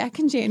gonna be back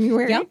in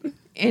January. Yep.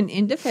 And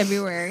into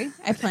February.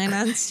 I plan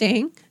on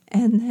staying,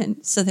 and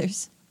then so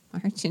there's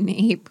March and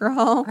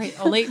April. Right,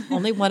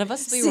 only one of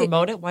us will be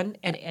remote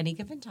at any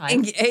given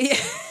time.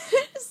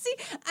 See,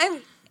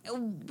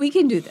 we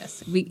can do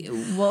this.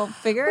 We'll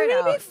figure We're it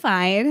gonna out. be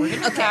fine. We're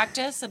gonna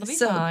practice. It'll be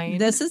So fine.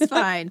 this is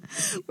fine.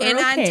 And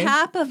okay. on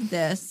top of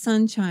this,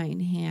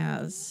 Sunshine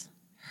has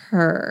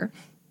her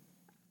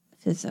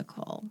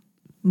physical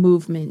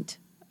movement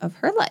of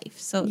her life.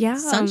 So Yeah.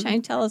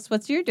 Sunshine, tell us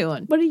what you're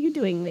doing. What are you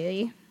doing,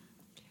 lady?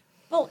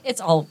 Well,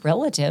 it's all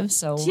relative.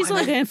 So She's I'm-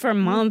 looking for a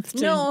month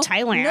to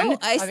Thailand.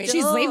 No,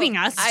 She's leaving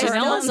us. I for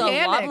still Janell's a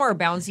panic. lot more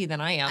bouncy than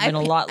I am, and a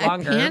lot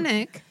longer. I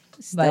panic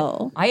But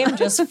still. I am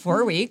just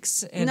 4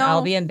 weeks, and No.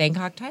 I'll be in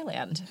Bangkok,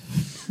 Thailand.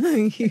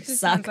 You It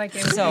sounds like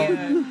it would So, be a,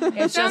 it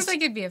it's sounds just-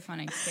 like it'd be a fun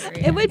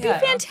experience. It would be Yeah.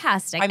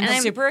 fantastic. I'm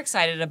and super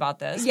excited about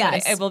this. but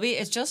Yes. it will be.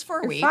 It's just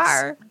 4 weeks.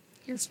 Far.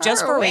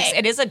 Just 4 weeks.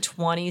 It is a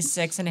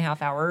 26 and a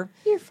half hour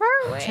You're far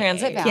away.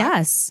 transit back.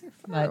 Yes.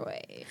 Far But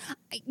away.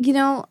 You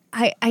know,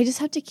 I just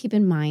have to keep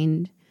in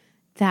mind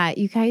that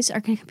you guys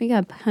are coming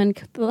up on.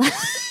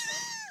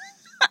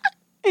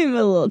 I'm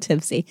a little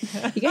tipsy.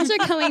 You guys are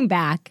coming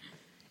back.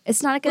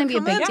 It's not going to be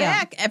a big Coming deal.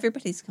 back.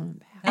 Everybody's coming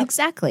back.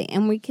 Exactly.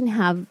 And we can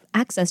have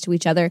access to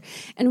each other.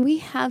 And we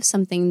have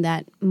something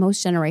that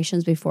most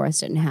generations before us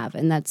didn't have.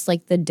 And that's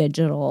like the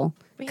digital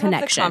we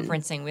connection. have the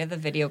conferencing. We have the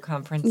video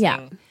conferencing.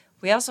 Yeah.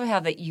 We also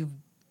have that you've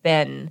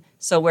been.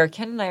 So where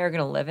Ken and I are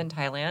going to live in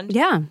Thailand.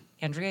 Yeah.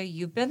 Andrea,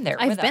 you've been there.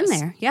 I've with been us.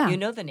 there, yeah. You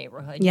know the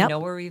neighborhood. Yep. You know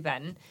where we've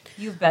been.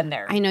 You've been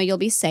there. I know you'll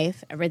be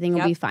safe. Everything will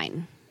Yep. be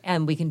fine.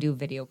 And we can do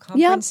video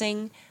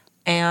conferencing.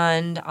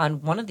 And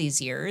on one of these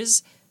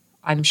years,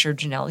 I'm sure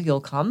Janelle, you'll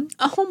come.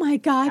 Oh my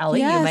God. Ellie,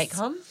 yes. you might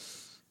come.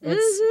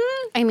 It's,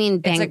 I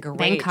mean, It's a great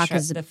Bangkok trip.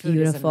 is The food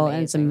is beautiful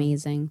and it's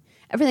amazing.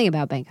 Everything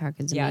about Bangkok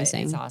is yeah,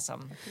 amazing. it's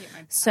awesome. Get my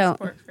So-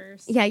 passport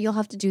first. Yeah, you'll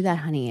have to do that,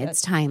 honey.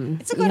 It's time.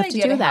 It's a You good have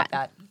idea to do to have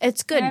that.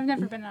 It's good. And I've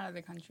never been out of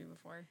the country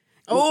before.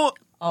 Oh,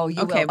 Oh,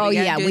 you okay. will. Oh We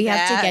gotta yeah, do we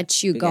have to that.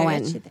 get you We gotta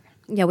going. get you there.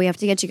 Yeah, we have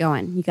to get you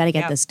going. You got to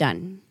get Yep. this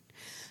done.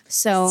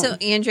 So, So,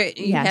 Andrea,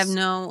 you Yes. have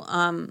no.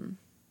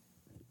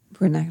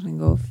 We're not going to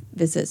go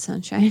visit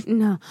Sunshine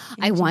no,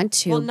 I want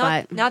to, Well,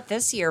 but not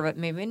this year, but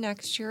maybe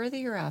next year or the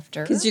year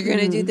after. because you're going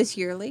to do this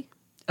yearly.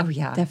 Oh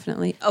yeah,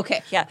 Definitely.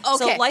 Okay. yeah. Okay.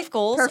 So life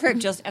goals, Perfect.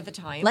 just at the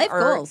time. Life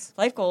goals.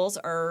 Life goals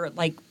are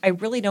like I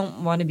really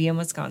don't want to be in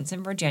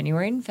Wisconsin for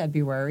January and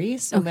February,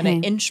 so I'm going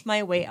Okay. to inch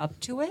my way up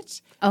to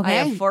it. Okay.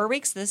 I have 4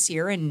 weeks this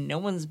year, and no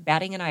one's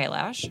batting an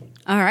eyelash.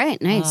 all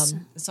right, nice,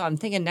 So I'm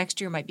thinking next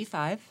year might be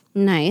 5.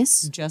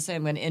 nice. Just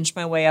I'm going to inch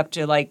my way up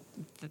to like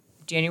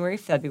January,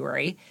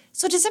 February.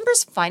 So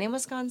December's fine in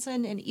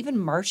Wisconsin, and even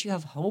March you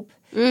have hope.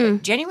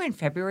 But January and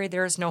February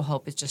there is no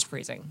hope. It's just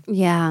freezing.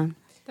 Yeah,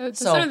 Those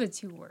So- are the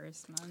two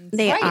worst months.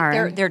 they Right,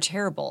 are. They're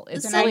terrible.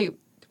 It's When really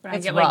when I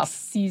it's get like rough.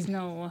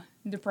 seasonal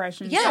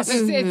depression. Yes.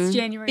 stuff, it's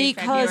January,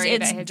 because February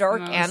it's that hits dark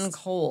the and most.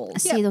 cold.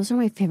 See, those are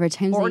my favorite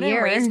times Born of and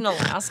year. raised in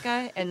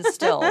Alaska, and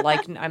still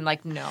like I'm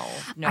like no.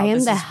 I am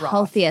this the is rough.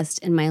 healthiest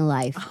in my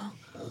life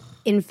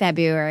in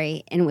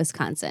February in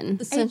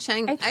Wisconsin.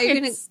 Sunshine. I think are you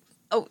going to? it's-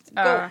 Oh,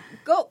 go, Uh,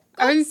 go.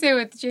 I was gonna say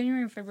with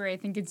January and February, I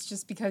think it's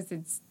just because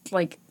it's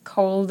like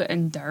cold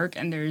and dark,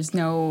 and there's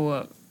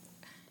no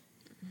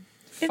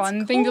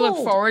fun thing to look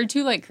cold. forward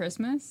to like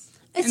Christmas.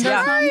 It's in those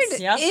hard months.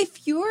 Yep.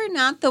 if you're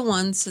not the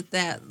ones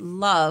that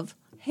love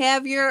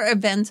have your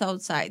events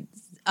outside.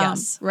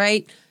 Yes.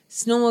 Right.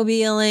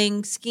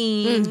 Snowmobiling,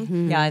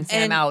 skiing, Yeah, and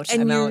say I'm out.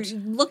 and I'm you out.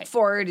 look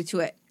forward to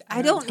it.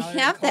 I don't tolerate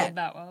have cold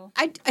that. well.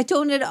 I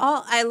don't at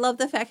all. I love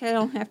the fact I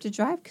don't have to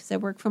drive because I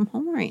work from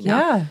home right now.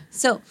 Yeah.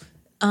 So,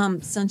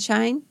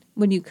 Sunshine,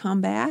 when you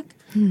come back,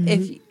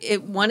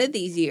 if one of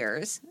these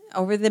years,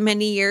 over the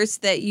many years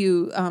that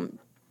you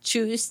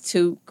choose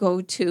to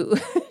go to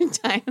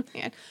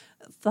Thailand,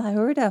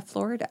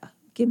 Florida,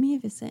 give me a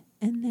visit,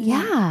 and then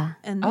Yeah.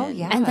 and Oh, then,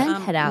 yeah. And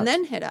then head out. and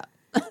then head up.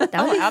 That would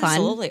Oh, be fun.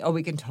 absolutely. Oh,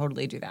 we can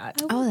totally do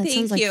that. Oh, that Thank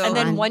sounds like you. fun. And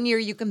then one year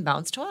you can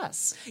bounce to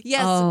us.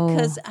 Yes, Oh.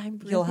 because I'm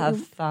really, You'll have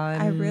fun.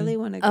 I really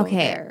want to go Okay,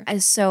 there.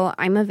 so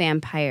I'm a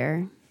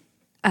vampire.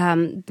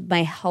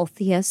 My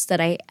healthiest that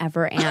I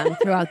ever am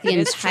throughout the It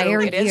is entire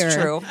true. It year is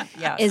true.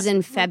 Yes. is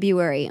in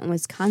February in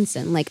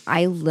Wisconsin. Like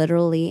I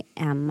literally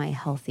am my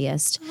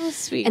healthiest. Oh,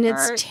 sweetheart. And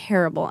it's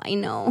terrible, I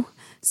know.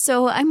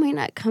 So I might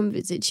not come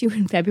visit you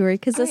in February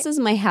because this is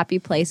my happy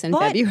place in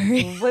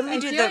February. When we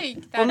do feel the like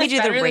when we that's do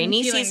the better than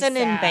rainy feeling season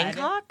in sad.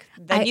 Bangkok,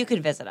 then you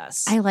could visit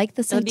us. I like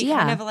this It'll be idea.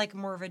 kind of like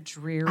more of a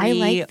dreary, I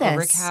like this.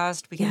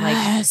 overcast. We can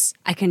Yes,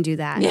 I can do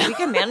that. we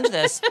can manage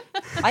this.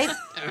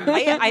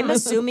 I'm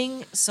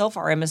assuming so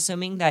far. I'm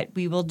assuming that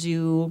we will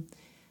do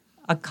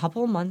a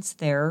couple months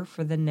there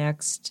for the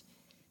next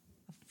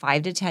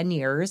 5 to 10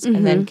 years,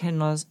 and then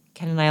Ken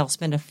and I will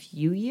spend a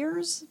few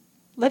years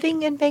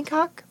living in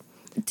Bangkok.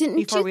 Didn't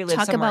Before you we live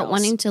talk somewhere about else.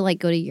 wanting to like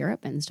go to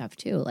Europe and stuff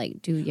too?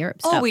 Like do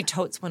Europe stuff. Oh, we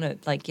totes want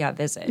to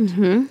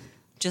visit.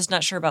 Just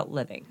not sure about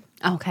living,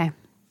 Okay.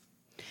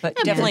 but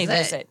definitely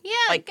visit. Yeah,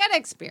 Like gotta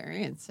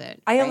experience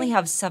it. I only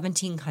have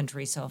 17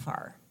 countries so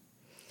far.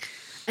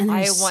 And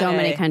there's so wanna-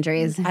 many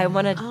countries. I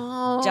want to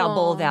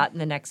double that in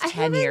the next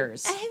 10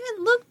 years. I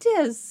haven't looked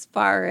as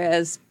far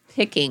as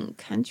picking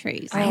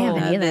countries. I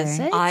haven't to either.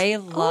 visit. I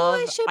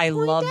I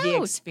love the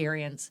out.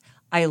 experience.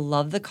 I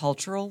love the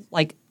cultural.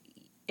 Like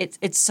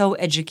it's so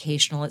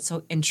educational. It's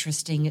so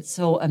interesting. It's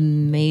so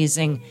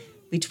amazing.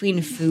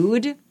 Between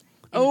food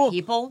and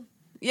people,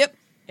 Yep.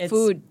 it's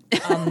Food.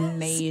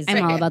 amazing.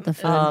 I'm all about the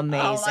food.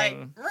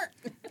 Amazing.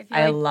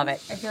 I love it.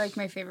 I feel like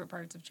my favorite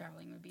parts of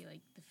traveling would be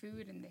like the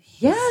food and the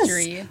Yes,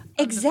 history. of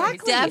the exactly.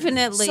 place.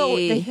 Definitely. So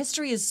the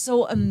history is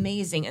so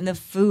amazing, and the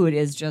food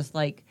is just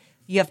like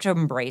you have to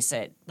embrace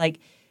it. Like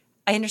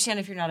I understand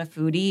if you're not a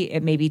foodie,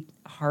 it may be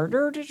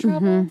harder to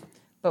travel,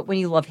 but when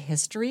you love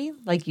history,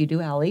 like you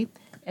do, Allie,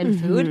 and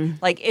food,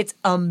 like it's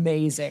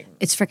amazing.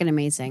 It's freaking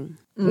amazing.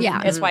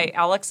 Yeah. That's why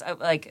Alex,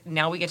 like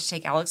now we get to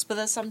take Alex with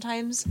us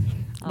sometimes.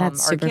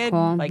 That's our super kid.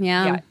 cool. Like,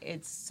 Yeah.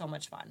 it's so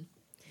much fun.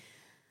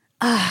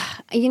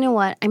 You know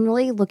what? I'm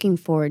really looking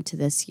forward to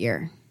this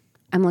year.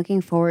 I'm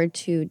looking forward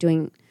to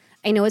doing.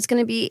 I know it's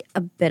going to be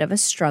a bit of a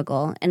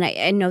struggle, and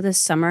I know this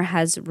summer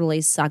has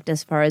really sucked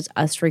as far as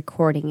us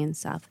recording and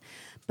stuff.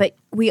 But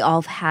we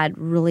all have had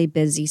really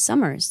busy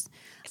summers.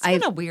 It's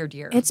been a weird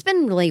year. It's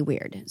been really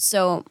weird.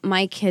 So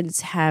my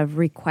kids have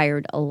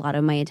required a lot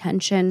of my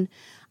attention.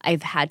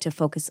 I've had to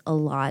focus a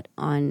lot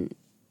on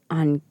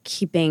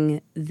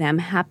keeping them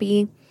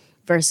happy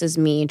versus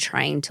me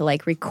trying to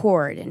like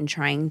record and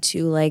trying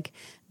to like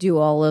do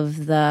all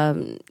of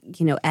the,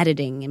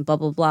 editing and blah,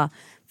 blah, blah.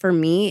 For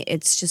me,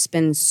 it's just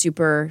been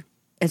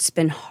it's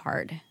been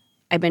hard.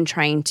 I've been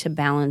trying to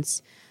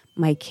balance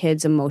my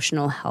kids'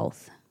 emotional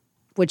health,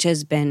 which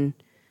has been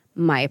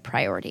my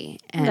priority.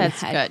 And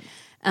That's good.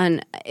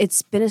 And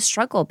it's been a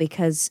struggle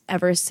because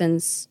ever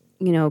since,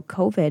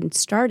 COVID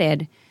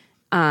started,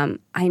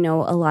 I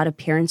know a lot of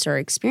parents are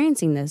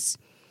experiencing this,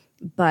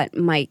 but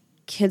my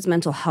kids'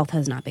 mental health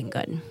has not been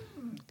good.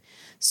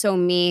 So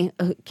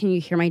can you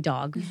hear my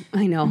dog?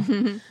 I know.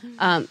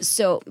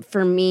 So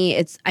for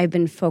me, I've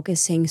been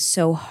focusing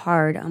so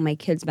hard on my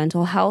kids'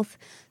 mental health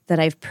that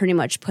I've pretty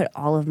much put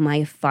all of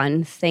my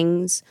fun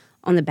things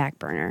on the back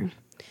burner.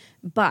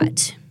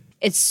 But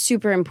it's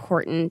super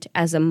important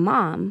as a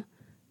mom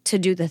to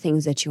do the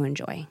things that you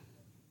enjoy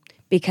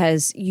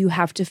because you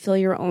have to fill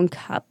your own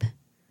cup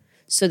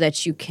so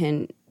that you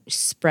can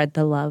spread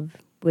the love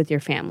with your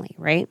family,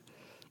 right?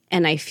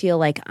 And I feel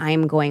like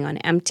I'm going on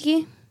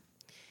empty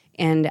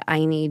and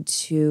I need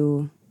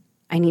to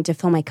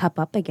fill my cup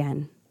up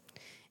again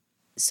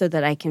so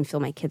that I can fill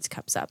my kids'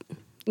 cups up.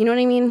 You know what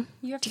I mean?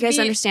 Do you guys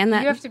understand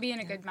that? You have to be in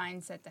a good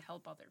mindset to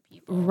help other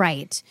people.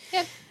 Right.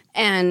 Yep.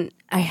 And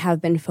I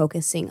have been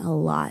focusing a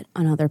lot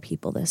on other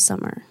people this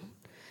summer.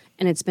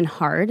 And it's been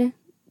hard,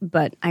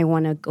 but I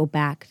want to go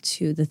back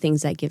to the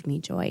things that give me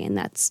joy, and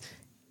that's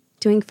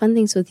doing fun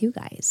things with you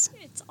guys.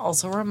 It's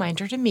also a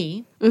reminder to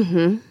me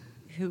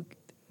who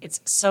it's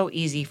so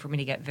easy for me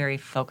to get very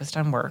focused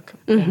on work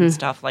and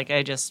stuff. Like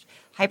I just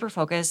hyper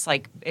focus,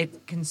 like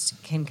it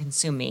can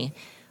consume me.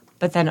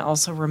 But then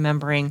also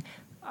remembering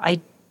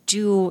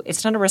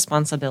it's not a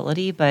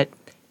responsibility, but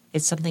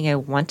it's something I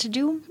want to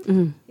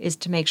do is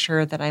to make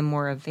sure that I'm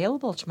more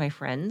available to my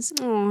friends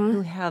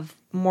who have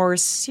more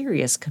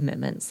serious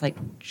commitments like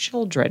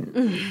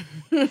children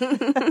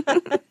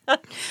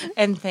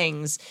and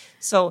things.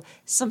 So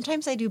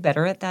sometimes I do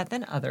better at that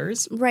than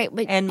others. Right.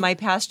 But And my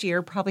past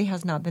year probably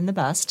has not been the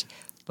best,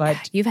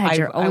 but You've had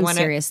your own wanna-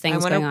 serious things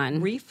I wanna going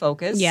on.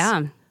 Refocus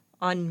Yeah.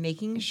 on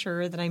making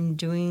sure that I'm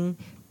doing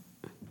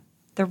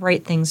the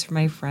right things for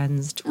my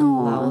friends to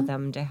allow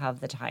them to have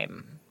the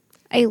time.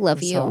 I love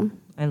So, you.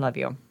 I love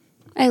you.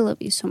 I love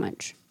you so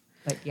much.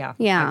 But yeah.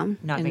 Yeah.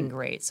 I've not been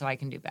great, so I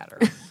can do better.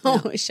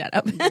 Oh, shut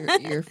up.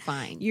 You're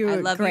fine. You're I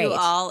love great. you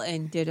all,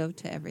 and ditto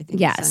to everything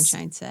Yes.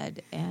 Sunshine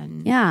said.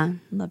 And Yeah.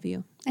 love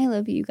you. I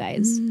love you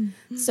guys.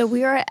 So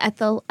we are at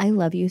the I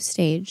love you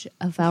stage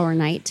of our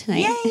night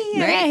tonight.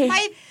 Right.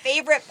 My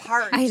favorite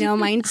part. I know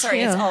mine too.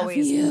 Sorry, it's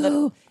always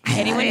you.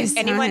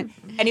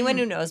 anyone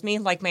who knows me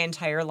like my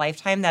entire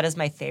lifetime, that is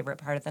my favorite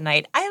part of the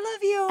night. I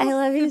love you. I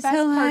love you best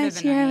so part much.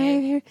 of the You're night.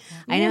 my favorite.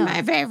 I know.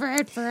 My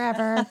favorite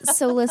forever.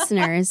 So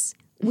listeners,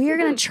 we are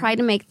going to try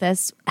to make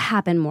this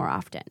happen more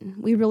often.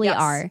 We really Yes.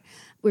 are.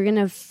 we're going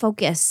to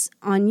focus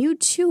on you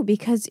too,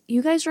 because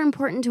you guys are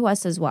important to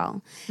us as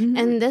well.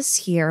 And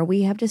this year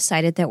we have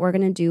decided that we're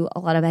going to do a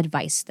lot of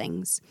advice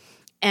things.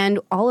 And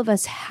all of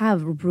us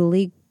have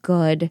really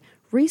good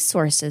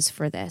resources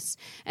for this.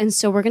 And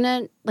so we're going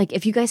to, like,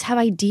 if you guys have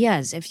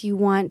ideas, if you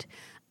want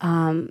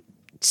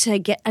to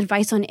get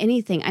advice on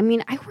anything. I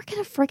mean, I work at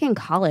a freaking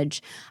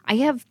college. I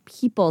have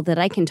people that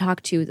I can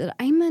talk to that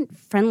I'm a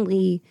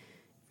friendly,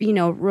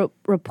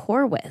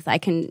 rapport with. I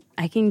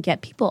can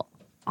get people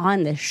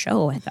on this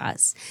show with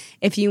us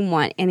if you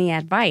want any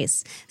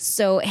advice.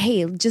 So,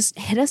 hey, just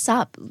hit us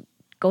up.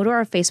 Go to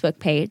our Facebook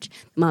page,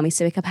 Mommy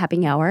Sippy Cup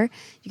Happy Hour.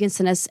 You can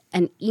send us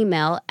an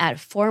email at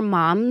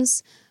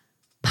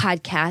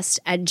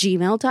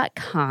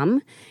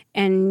formomspodcast@gmail.com,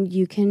 and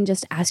you can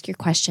just ask your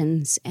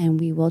questions, and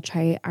we will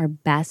try our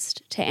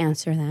best to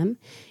answer them.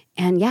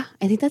 And yeah,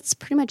 I think that's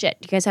pretty much it.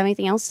 Do you guys have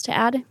anything else to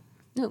add?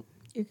 No,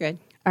 you're good.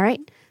 All right.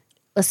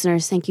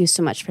 Listeners, thank you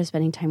so much for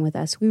spending time with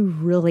us. We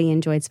really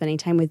enjoyed spending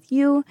time with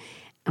you,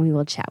 and we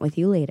will chat with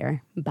you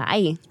later.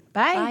 Bye.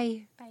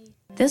 Bye.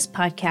 This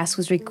podcast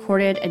was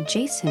recorded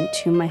adjacent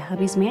to my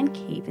hubby's man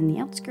cave in the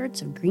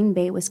outskirts of Green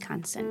Bay,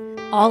 Wisconsin.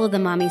 All of the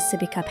Mommy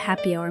Sippy Cup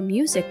Happy Hour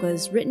music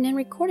was written and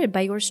recorded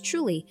by yours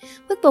truly,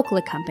 with vocal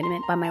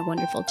accompaniment by my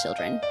wonderful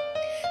children.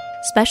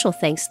 Special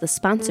thanks to the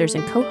sponsors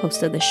and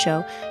co-hosts of the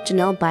show,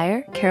 Janell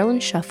Beyer, Carolyn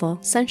Shuffle,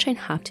 Sunshine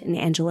Hopt, and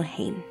Angela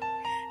Hain.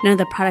 None of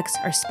the products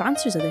are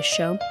sponsors of this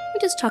show. We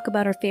just talk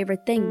about our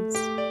favorite things.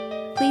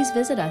 Please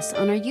visit us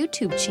on our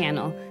YouTube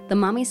channel, the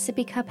Mommy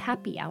Sippy Cup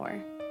Happy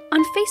Hour,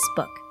 on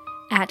Facebook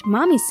at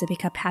Mommy Sippy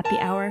Cup Happy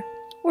Hour,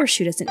 or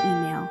shoot us an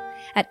email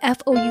at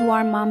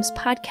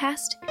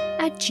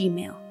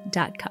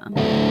fourmomspodcast@gmail.com.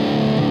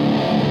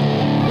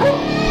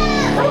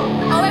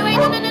 Oh, wait,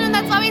 no,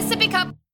 that's Mommy's Sippy Cup.